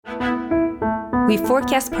We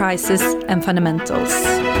forecast prices and fundamentals.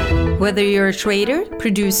 Whether you're a trader,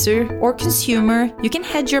 producer, or consumer, you can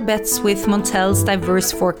hedge your bets with Montel's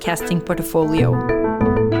diverse forecasting portfolio.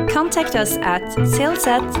 Contact us at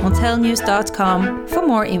sales@montelnews.com for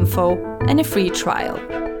more info and a free trial.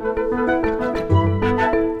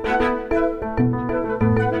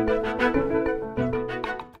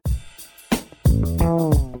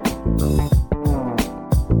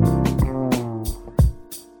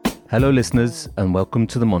 Hello listeners and welcome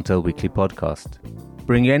to the Montel Weekly Podcast,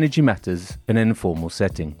 bringing energy matters in an informal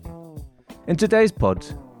setting. In today's pod,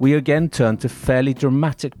 we again turn to fairly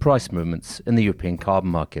dramatic price movements in the European carbon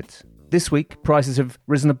market. This week, prices have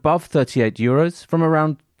risen above €38 from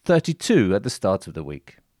around 32 at the start of the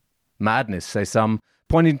week. Madness, say some,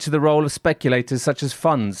 pointing to the role of speculators such as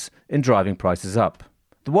funds in driving prices up.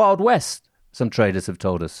 The Wild West, some traders have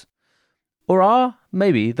told us. Or are,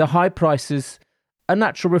 maybe, the high prices a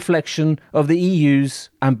natural reflection of the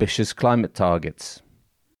EU's ambitious climate targets?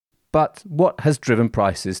 But what has driven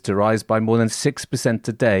prices to rise by more than 6%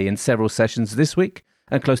 a day in several sessions this week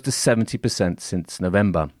and close to 70% since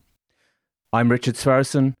November? I'm Richard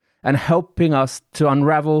Sverrisson, and helping us to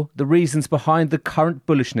unravel the reasons behind the current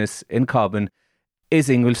bullishness in carbon is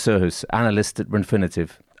Ingvild Sørhus, analyst at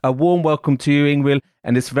Refinitiv. A warm welcome to you, Ingvild,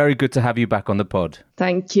 and it's very good to have you back on the pod.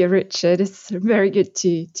 Thank you, Richard. It's very good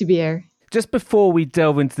to be here. Just before we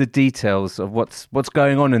delve into the details of what's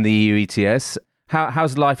going on in the EU ETS,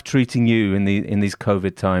 how's life treating you in these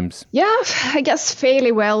COVID times? Yeah, I guess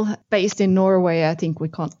fairly well. Based in Norway, I think we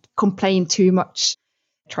can't complain too much.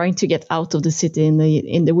 Trying to get out of the city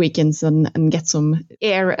in the weekends and get some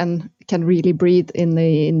air and can really breathe in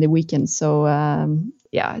the weekends. So I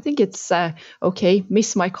think it's okay.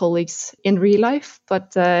 Miss my colleagues in real life,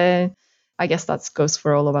 but I guess that goes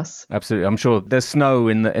for all of us. Absolutely. I'm sure there's snow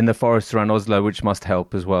in the forest around Oslo, which must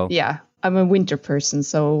help as well. Yeah, I'm a winter person,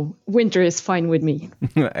 so winter is fine with me.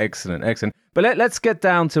 Excellent. But let's get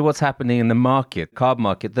down to what's happening in the market, carbon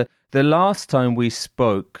market. The last time we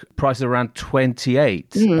spoke, prices around 28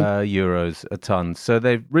 euros a tonne. So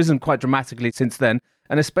they've risen quite dramatically since then,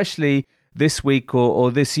 and especially this week or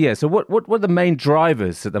this year. So what are the main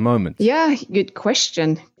drivers at the moment? Yeah, good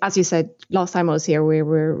question. As you said, last time I was here, we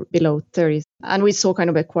were below 30. And we saw kind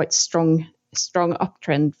of a quite strong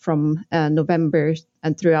uptrend from November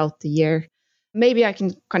and throughout the year. Maybe I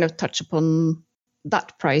can kind of touch upon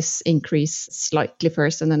that price increase slightly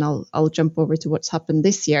first, and then I'll jump over to what's happened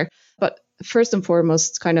this year. But first and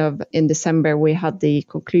foremost, kind of in December, we had the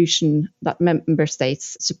conclusion that member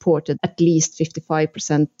states supported at least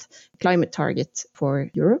 55% climate target for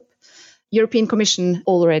Europe. European Commission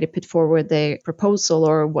already put forward their proposal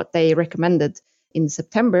or what they recommended in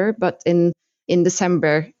September, but in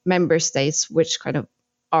December, member states, which kind of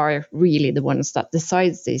are really the ones that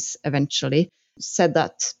decides this eventually, said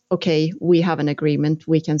that, okay, we have an agreement,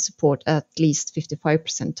 we can support at least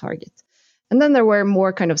 55% target. And then there were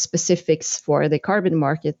more kind of specifics for the carbon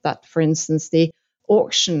market that, for instance, the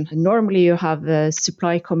auction, normally you have a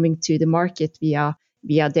supply coming to the market via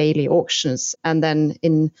daily auctions. And then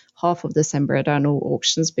in half of December, there are no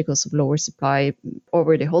auctions because of lower supply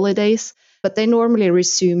over the holidays. But they normally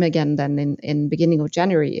resume again then in beginning of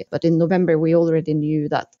January. But in November, we already knew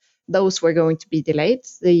that those were going to be delayed.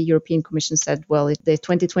 The European Commission said, well, the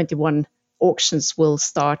 2021 auctions will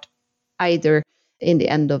start either in the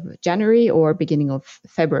end of January or beginning of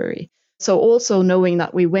February. So also knowing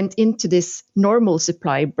that we went into this normal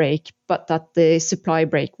supply break, but that the supply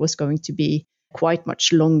break was going to be quite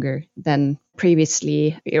much longer than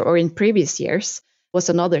previously or in previous years, was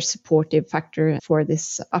another supportive factor for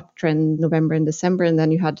this uptrend November and December. And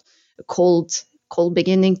then you had a cold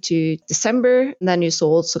beginning to December. And then you saw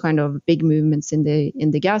also kind of big movements in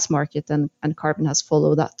the gas market, and carbon has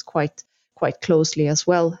followed that quite closely as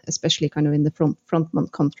well, especially kind of in the front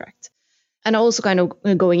month contract. And also kind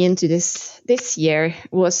of going into this year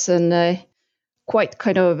was quite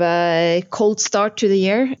kind of a cold start to the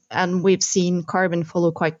year. And we've seen carbon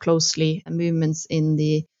follow quite closely movements in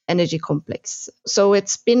the energy complex. So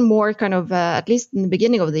it's been more kind of, at least in the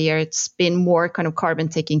beginning of the year, it's been more kind of carbon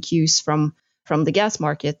taking cues from the gas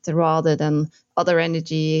market rather than other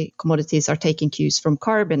energy commodities are taking cues from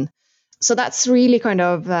carbon. So that's really kind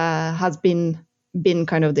of has been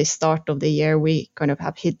kind of the start of the year. We kind of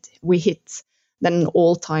hit then an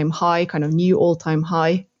all-time high, kind of new all-time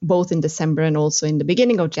high, both in December and also in the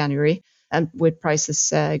beginning of January, and with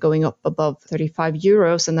prices going up above 35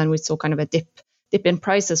 euros. And then we saw kind of a dip in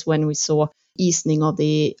prices when we saw easing of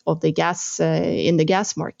the gas in the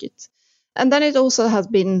gas market. And then it also has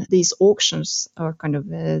been these auctions, or kind of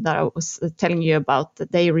that I was telling you about,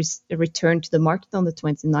 that they returned to the market on the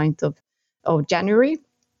 29th of January.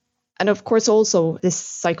 And of course, also this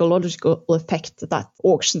psychological effect that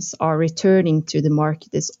auctions are returning to the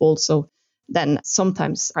market is also then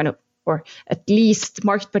sometimes kind of, or at least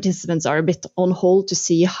market participants are a bit on hold to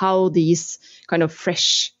see how these kind of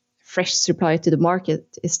fresh supply to the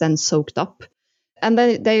market is then soaked up. And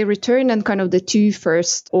then they return, and kind of the two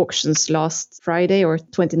first auctions last Friday or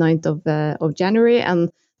 29th of January,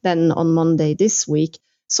 and then on Monday this week,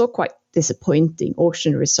 saw quite disappointing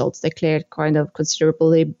auction results. They cleared kind of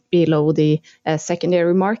considerably below the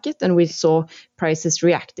secondary market, and we saw prices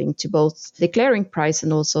reacting to both the clearing price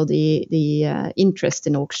and also the interest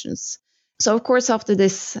in auctions. So of course, after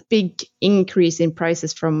this big increase in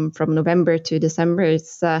prices from November to December,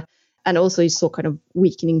 it's and also you saw kind of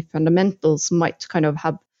weakening fundamentals might kind of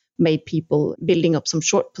have made people building up some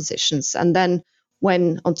short positions. And then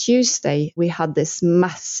when on Tuesday we had this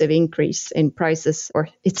massive increase in prices, or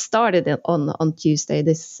it started on Tuesday,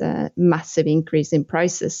 this massive increase in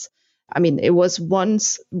prices. I mean, it was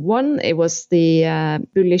it was the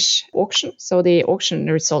bullish auction. So the auction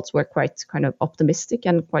results were quite kind of optimistic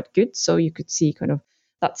and quite good. So you could see kind of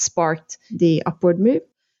that sparked the upward move.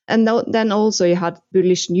 And then also you had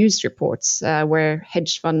bullish news reports where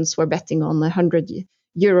hedge funds were betting on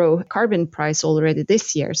 €100 carbon price already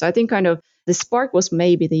this year. So I think kind of the spark was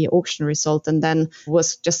maybe the auction result, and then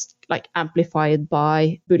was just like amplified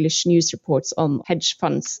by bullish news reports on hedge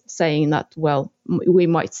funds saying that, well, we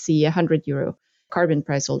might see €100 carbon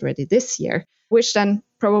price already this year, which then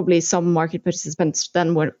probably some market participants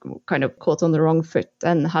then were kind of caught on the wrong foot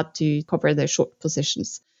and had to cover their short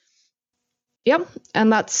positions. Yeah,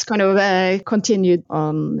 and that's kind of continued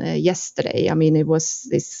on yesterday. I mean, it was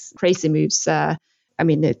this crazy moves. I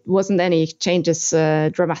mean, it wasn't any changes,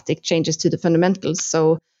 dramatic changes to the fundamentals.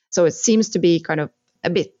 So it seems to be kind of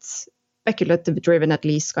a bit speculative driven, at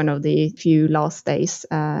least kind of the few last days.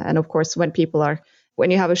 And of course, when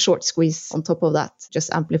you have a short squeeze on top of that,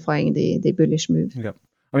 just amplifying the bullish move. Yeah.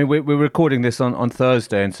 I mean, we're recording this on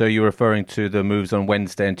Thursday, and so you're referring to the moves on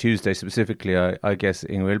Wednesday and Tuesday specifically, I guess,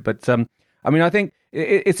 Ingrid. But I mean, I think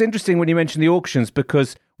it's interesting when you mention the auctions,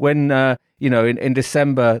 because when, in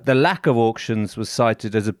December, the lack of auctions was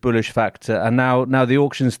cited as a bullish factor, and now the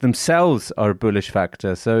auctions themselves are a bullish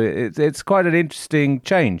factor. So it's quite an interesting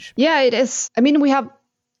change. Yeah, it is. I mean, we have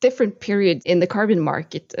different periods in the carbon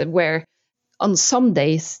market where on some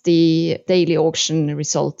days, the daily auction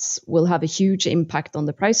results will have a huge impact on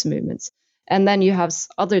the price movements. And then you have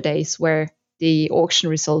other days where the auction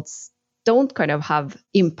results don't kind of have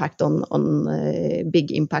impact on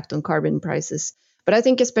big impact on carbon prices. But I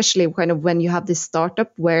think especially kind of when you have this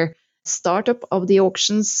startup of the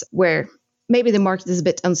auctions, where maybe the market is a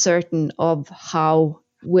bit uncertain of how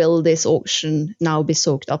will this auction now be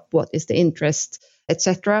soaked up, what is the interest,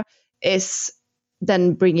 etc., is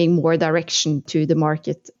then bringing more direction to the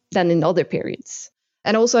market than in other periods.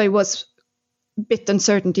 And also it was bit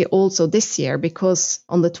uncertainty also this year, because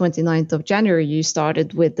on the 29th of January, you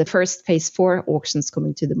started with the first phase 4 auctions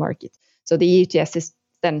coming to the market. So the ETS is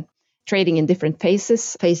then trading in different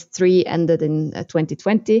phases. Phase 3 ended in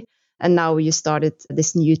 2020, and now you started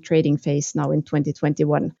this new trading phase now in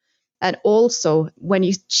 2021. And also, when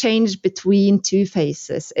you change between two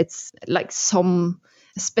phases, it's like some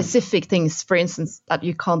specific things, for instance, that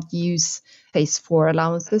you can't use phase 4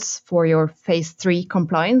 allowances for your phase 3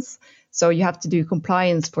 compliance. So you have to do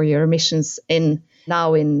compliance for your emissions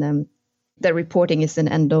the reporting is in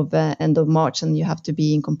end of March, and you have to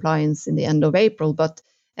be in compliance in the end of April. But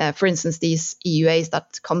for instance, these EUAs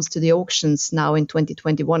that comes to the auctions now in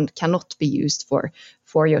 2021 cannot be used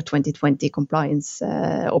for your 2020 compliance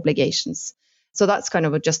obligations. So that's kind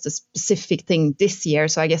of just a specific thing this year.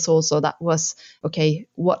 So I guess also that was, okay,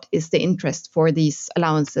 what is the interest for these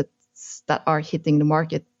allowances that are hitting the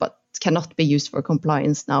market but cannot be used for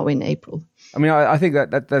compliance now in April? I mean, I think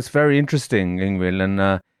that's very interesting,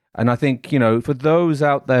 Ingrid, and I think, for those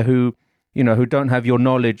out there who don't have your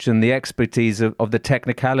knowledge and the expertise of the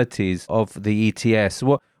technicalities of the ETS,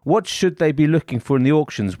 what should they be looking for in the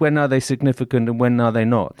auctions? When are they significant and when are they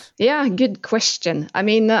not? Yeah, good question. I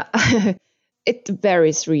mean, it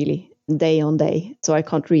varies really day on day. So I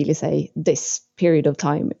can't really say this period of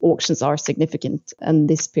time auctions are significant and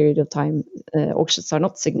this period of time auctions are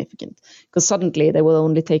not significant, because suddenly they will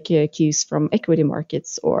only take cues from equity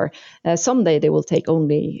markets, or someday they will take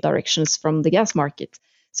only directions from the gas market.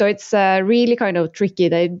 So it's really kind of tricky.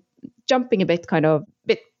 They're jumping a bit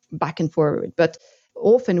back and forward, but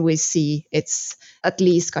often we see it's at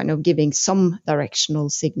least kind of giving some directional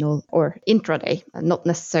signal or intraday, not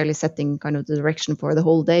necessarily setting kind of the direction for the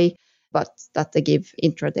whole day, but that they give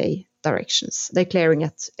intraday directions. They're clearing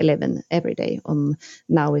at 11 every day.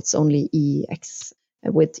 Now it's only EEX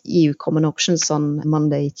with EU common auctions on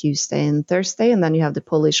Monday, Tuesday, and Thursday. And then you have the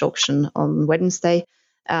Polish auction on Wednesday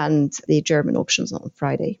and the German auctions on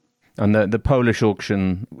Friday. And the Polish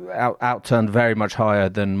auction outturned very much higher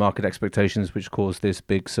than market expectations, which caused this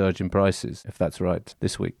big surge in prices, if that's right,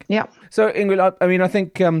 this week. Yeah. So, Ingrid, I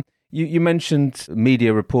think you mentioned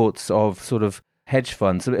media reports of sort of hedge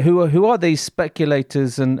funds. Who are these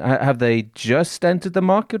speculators, and have they just entered the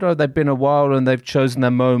market, or have they been a while and they've chosen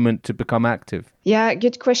their moment to become active? Yeah,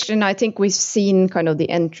 good question. I think we've seen kind of the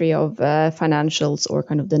entry of financials or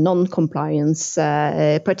kind of the non-compliance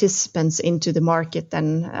participants into the market,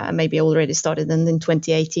 and maybe already started in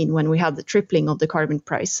 2018 when we had the tripling of the carbon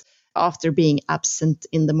price after being absent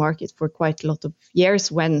in the market for quite a lot of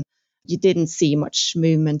years when you didn't see much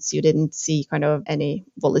movements, you didn't see kind of any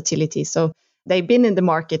volatility. So they've been in the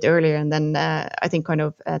market earlier, and then I think kind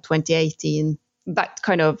of 2018, that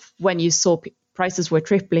kind of when you saw prices were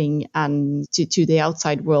tripling and to the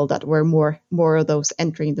outside world that were more of those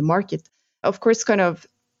entering the market. Of course, kind of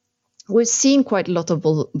we've seen quite a lot of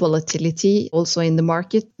volatility also in the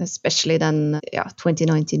market, especially then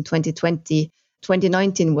 2019, 2020.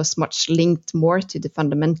 2019 was much linked more to the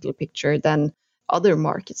fundamental picture than other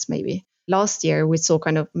markets maybe. Last year, we saw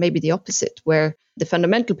kind of maybe the opposite, where the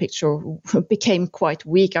fundamental picture became quite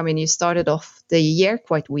weak. I mean, you started off the year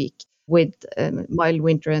quite weak with mild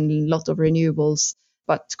winter and a lot of renewables,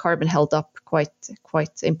 but carbon held up quite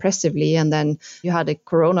impressively. And then you had a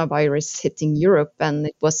coronavirus hitting Europe, and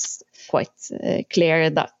it was quite clear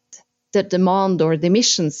that the demand or the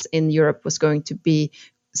emissions in Europe was going to be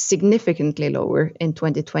significantly lower in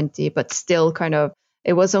 2020, but still kind of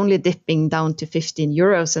it was only dipping down to 15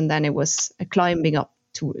 euros, and then it was climbing up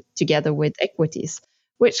together with equities,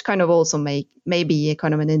 which kind of also may be a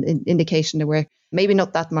kind of an indication that we're maybe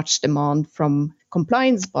not that much demand from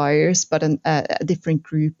compliance buyers, but a different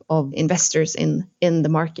group of investors in the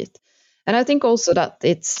market. And I think also that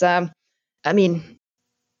it's, I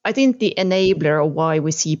think the enabler of why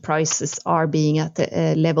we see prices are being at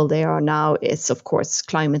the level they are now is, of course,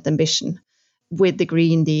 climate ambition. With the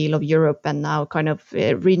Green Deal of Europe and now kind of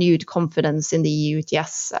renewed confidence in the EU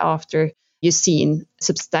ETS after you've seen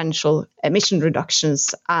substantial emission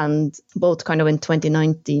reductions, and both kind of in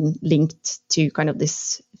 2019 linked to kind of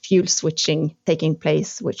this fuel switching taking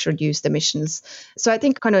place, which reduced emissions. So I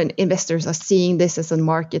think kind of investors are seeing this as a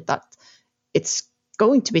market that it's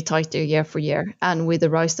going to be tighter year for year. And with the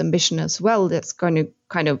rise ambition as well, that's going to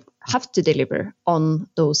kind of have to deliver on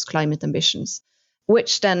those climate ambitions,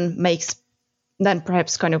 which then makes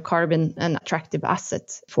perhaps kind of carbon an attractive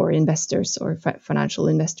asset for investors or financial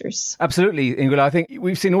investors. Absolutely, Ingrid. I think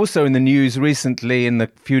we've seen also in the news recently in the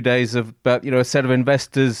few days about a set of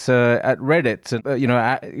investors at Reddit,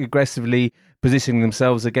 aggressively positioning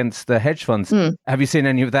themselves against the hedge funds. Have you seen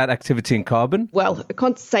any of that activity in carbon? Well, I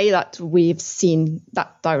can't say that we've seen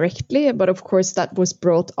that directly, but of course that was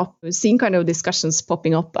brought up. We've seen kind of discussions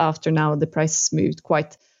popping up after now the price moved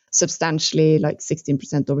quite substantially, like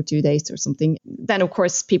 16% over 2 days or something. Then, of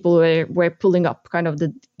course, people were pulling up kind of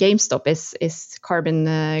the GameStop is carbon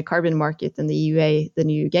market, and the EUA, the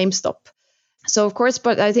new GameStop. So, of course,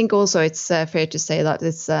 but I think also it's fair to say that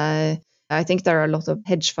it's. I think there are a lot of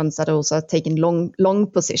hedge funds that also are taking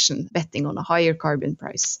long position, betting on a higher carbon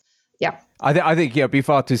price. Yeah. I think it'd be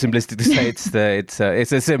far too simplistic to say it's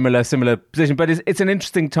a similar position, but it's an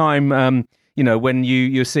interesting time. When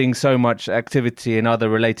you're seeing so much activity in other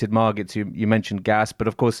related markets, you mentioned gas, but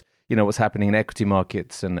of course, what's happening in equity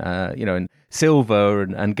markets and, in silver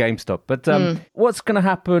and GameStop. But what's going to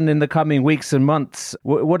happen in the coming weeks and months?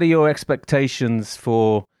 What are your expectations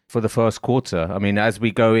for the first quarter? I mean, as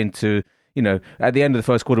we go into, at the end of the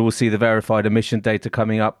first quarter, we'll see the verified emission data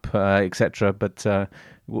coming up, etc. But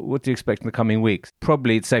what do you expect in the coming weeks?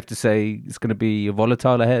 Probably it's safe to say it's going to be a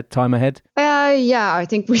volatile time ahead. Yeah, I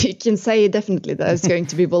think we can say definitely that it's going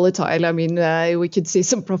to be volatile. I mean, we could see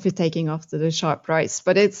some profit taking after the sharp rise,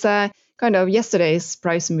 but it's kind of yesterday's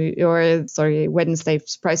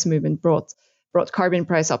Wednesday's price movement brought carbon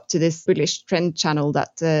price up to this bullish trend channel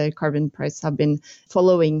that carbon price have been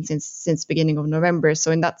following since beginning of November.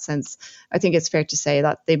 So in that sense, I think it's fair to say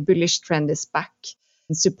that the bullish trend is back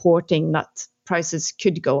and supporting that prices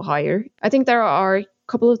could go higher. I think there are a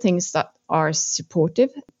couple of things that are supportive.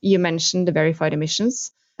 You mentioned the verified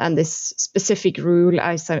emissions and this specific rule,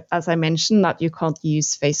 as I mentioned, that you can't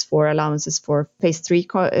use phase 4 allowances for phase 3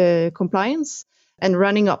 compliance. And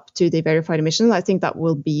running up to the verified emissions, I think that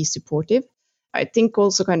will be supportive. I think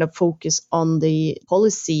also kind of focus on the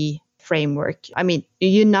policy framework. I mean,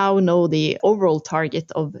 you now know the overall target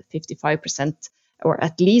of 55% or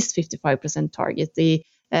at least 55% target. The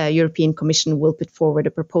European Commission will put forward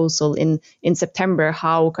a proposal in September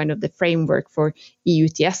how kind of the framework for EU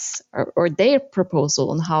ETS or their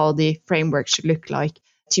proposal on how the framework should look like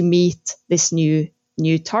to meet this new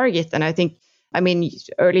target. And I think,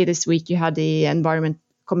 early this week you had the Environment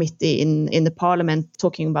Committee in the Parliament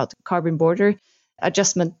talking about carbon border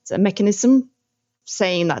adjustment mechanism,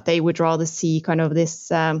 saying that they would rather see kind of this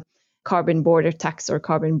carbon border tax or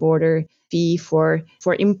carbon border fee for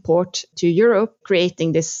import to Europe,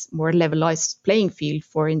 creating this more levelized playing field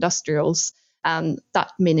for industrials, and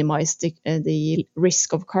that minimize the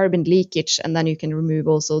risk of carbon leakage. And then you can remove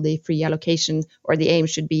also the free allocation, or the aim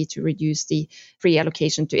should be to reduce the free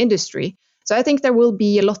allocation to industry. So I think there will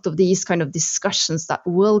be a lot of these kind of discussions that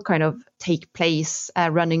will kind of take place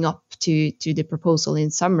running up to the proposal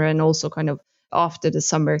in summer and also kind of after the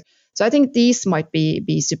summer. So I think these might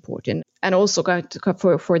be supported. And also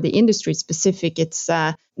for the industry specific, it's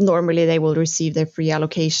normally they will receive their free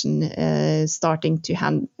allocation starting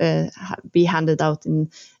to be handed out in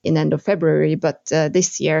end of February. But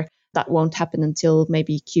this year that won't happen until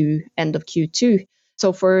maybe end of Q2.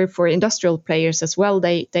 So for industrial players as well,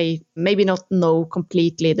 they maybe not know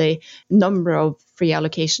completely the number of free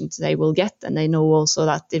allocations they will get. And they know also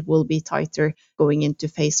that it will be tighter going into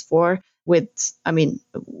phase 4.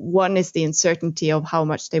 One is the uncertainty of how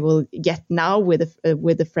much they will get now with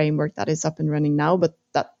the framework that is up and running now, but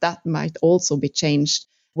that might also be changed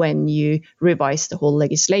when you revise the whole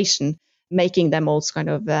legislation, making them also kind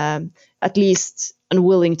of at least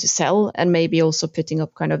unwilling to sell, and maybe also putting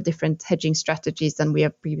up kind of different hedging strategies than we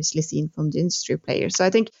have previously seen from the industry players. So I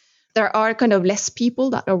think there are kind of less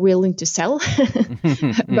people that are willing to sell,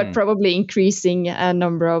 but probably increasing a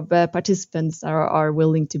number of participants are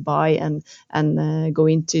willing to buy and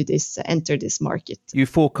enter this market. You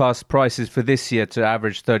forecast prices for this year to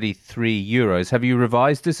average 33 euros. Have you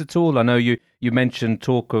revised this at all? I know you mentioned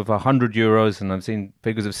talk of 100 euros, and I've seen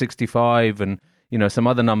figures of 65 and some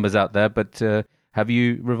other numbers out there, but have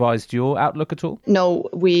you revised your outlook at all? No,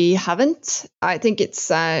 we haven't. I think it's,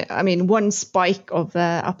 one spike of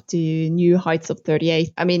up to new heights of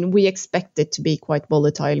 38. We expect it to be quite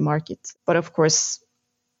volatile market. But of course,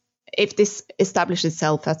 if this establishes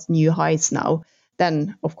itself as new heights now,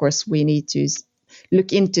 then of course we need to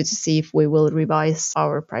look into to see if we will revise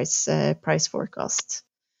our price forecast.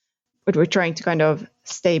 But we're trying to kind of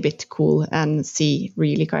stay a bit cool and see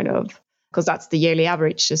really kind of, because that's the yearly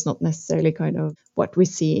average, is not necessarily kind of what we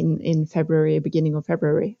see in February, beginning of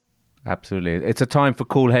February. Absolutely. It's a time for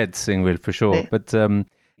cool heads, Ingvild, for sure. Yeah. But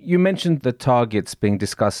you mentioned the targets being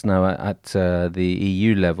discussed now at the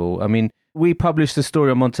EU level. We published a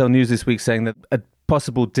story on Montel News this week saying that a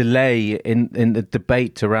possible delay in the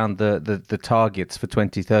debate around the targets for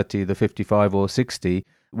 2030, the 55 or 60,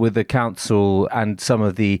 with the council and some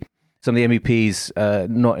of the MEPs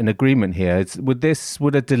not in agreement here. Would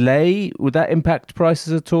a delay, would that impact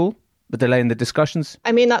prices at all? The delay in the discussions?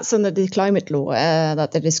 That's under the climate law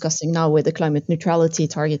that they're discussing now with the climate neutrality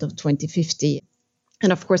target of 2050.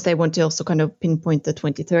 And of course, they want to also kind of pinpoint the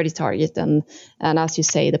 2030 target. And as you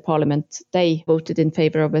say, the Parliament, they voted in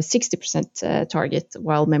favor of a 60% target,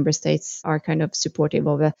 while member states are kind of supportive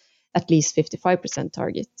of at least 55%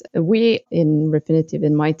 target. We in Refinitiv,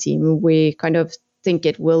 in my team, we kind of think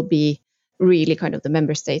it will be really kind of the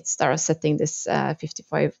member states that are setting this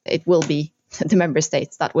 55. It will be the member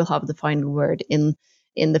states that will have the final word in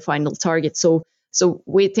the final target. So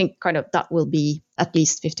we think kind of that will be at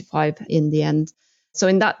least 55 in the end. So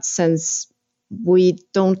in that sense, we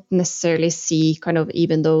don't necessarily see kind of,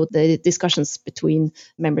 even though the discussions between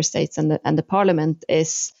member states and the Parliament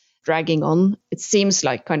is dragging on, it seems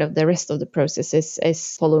like kind of the rest of the process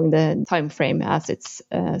is following the time frame as it's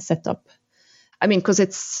set up. Because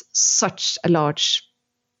it's such a large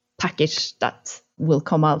package that will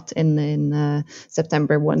come out in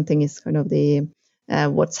September. One thing is kind of the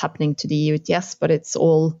what's happening to the EU ETS, but it's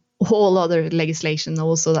all other legislation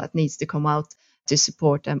also that needs to come out to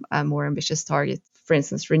support a more ambitious target. For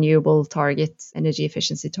instance, renewable target, energy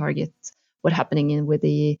efficiency target, what's happening with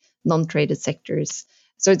the non-traded sectors.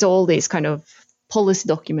 So it's all these kind of policy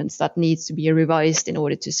documents that needs to be revised in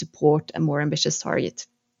order to support a more ambitious target.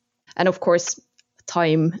 And of course,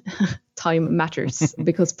 time matters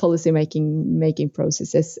because policy making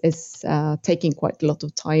processes is taking quite a lot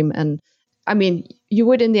of time. And you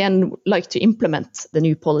would in the end like to implement the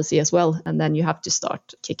new policy as well, and then you have to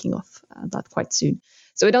start kicking off that quite soon.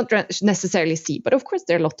 So we don't necessarily see, but of course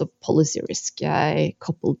there are a lot of policy risk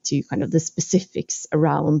coupled to kind of the specifics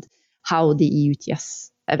around how the EU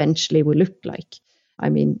ETS eventually will look like.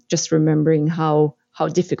 Just remembering how how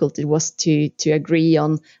difficult it was to agree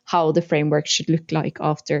on how the framework should look like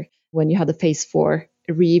after when you had the phase 4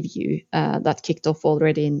 review that kicked off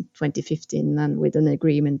already in 2015 and with an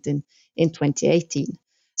agreement in 2018.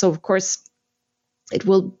 So of course, it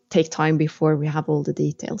will take time before we have all the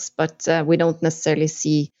details, but we don't necessarily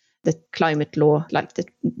see the climate law, like the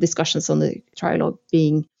discussions on the trilogue,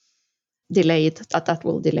 being delayed, that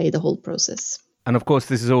will delay the whole process. And of course,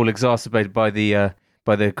 this is all exacerbated by the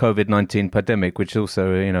COVID-19 pandemic, which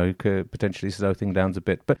also, could potentially slow things down a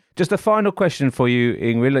bit. But just a final question for you,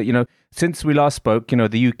 Ingrid. Since we last spoke,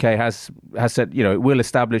 the UK has said, it will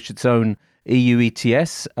establish its own EU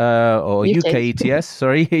ETS or UK ETS.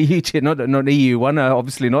 Sorry, not EU one.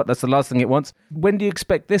 Obviously not. That's the last thing it wants. When do you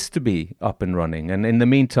expect this to be up and running? And in the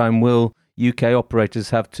meantime, will UK operators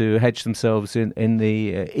have to hedge themselves in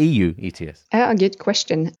the EU ETS? A good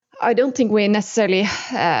question. I don't think we necessarily,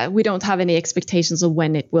 we don't have any expectations of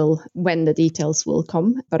when the details will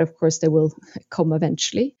come, but of course they will come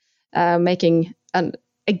eventually, making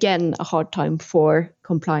again a hard time for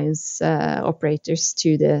compliance operators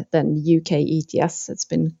to the then UK ETS. It's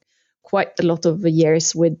been quite a lot of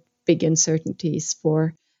years with big uncertainties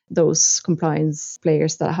for those compliance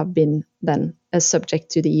players that have been then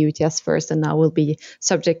subject to the EU ETS first and now will be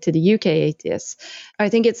subject to the UK ETS. I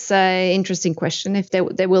think it's an interesting question if they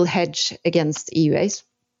will hedge against EUAs.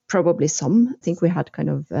 Probably some. I think we had kind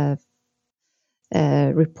of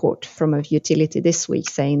a report from a utility this week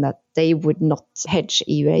saying that they would not hedge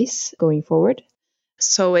EUAs going forward.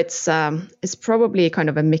 So it's probably kind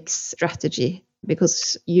of a mixed strategy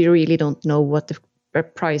because you really don't know what the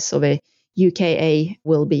price of a UKA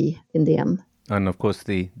will be in the end. And of course,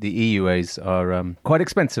 the EUAs are quite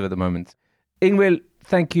expensive at the moment. Ingrid,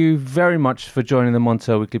 thank you very much for joining the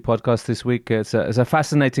Montel Weekly Podcast this week. It's a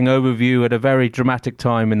fascinating overview at a very dramatic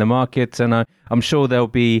time in the market, and I'm sure there'll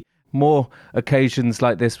be more occasions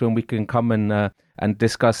like this when we can come and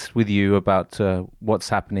discuss with you about what's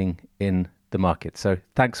happening in the market. So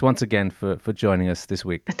thanks once again for joining us this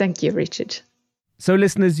week. Thank you, Richard. So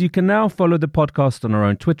listeners, you can now follow the podcast on our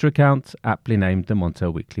own Twitter account, aptly named the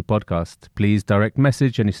Montel Weekly Podcast. Please direct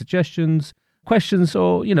message any suggestions, questions,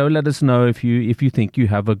 or, let us know if you think you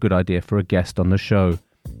have a good idea for a guest on the show.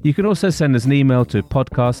 You can also send us an email to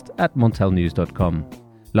podcast@montelnews.com.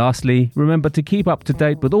 Lastly, remember to keep up to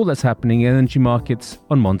date with all that's happening in energy markets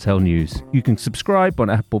on Montel News. You can subscribe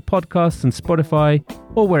on Apple Podcasts and Spotify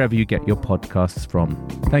or wherever you get your podcasts from.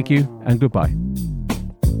 Thank you and goodbye.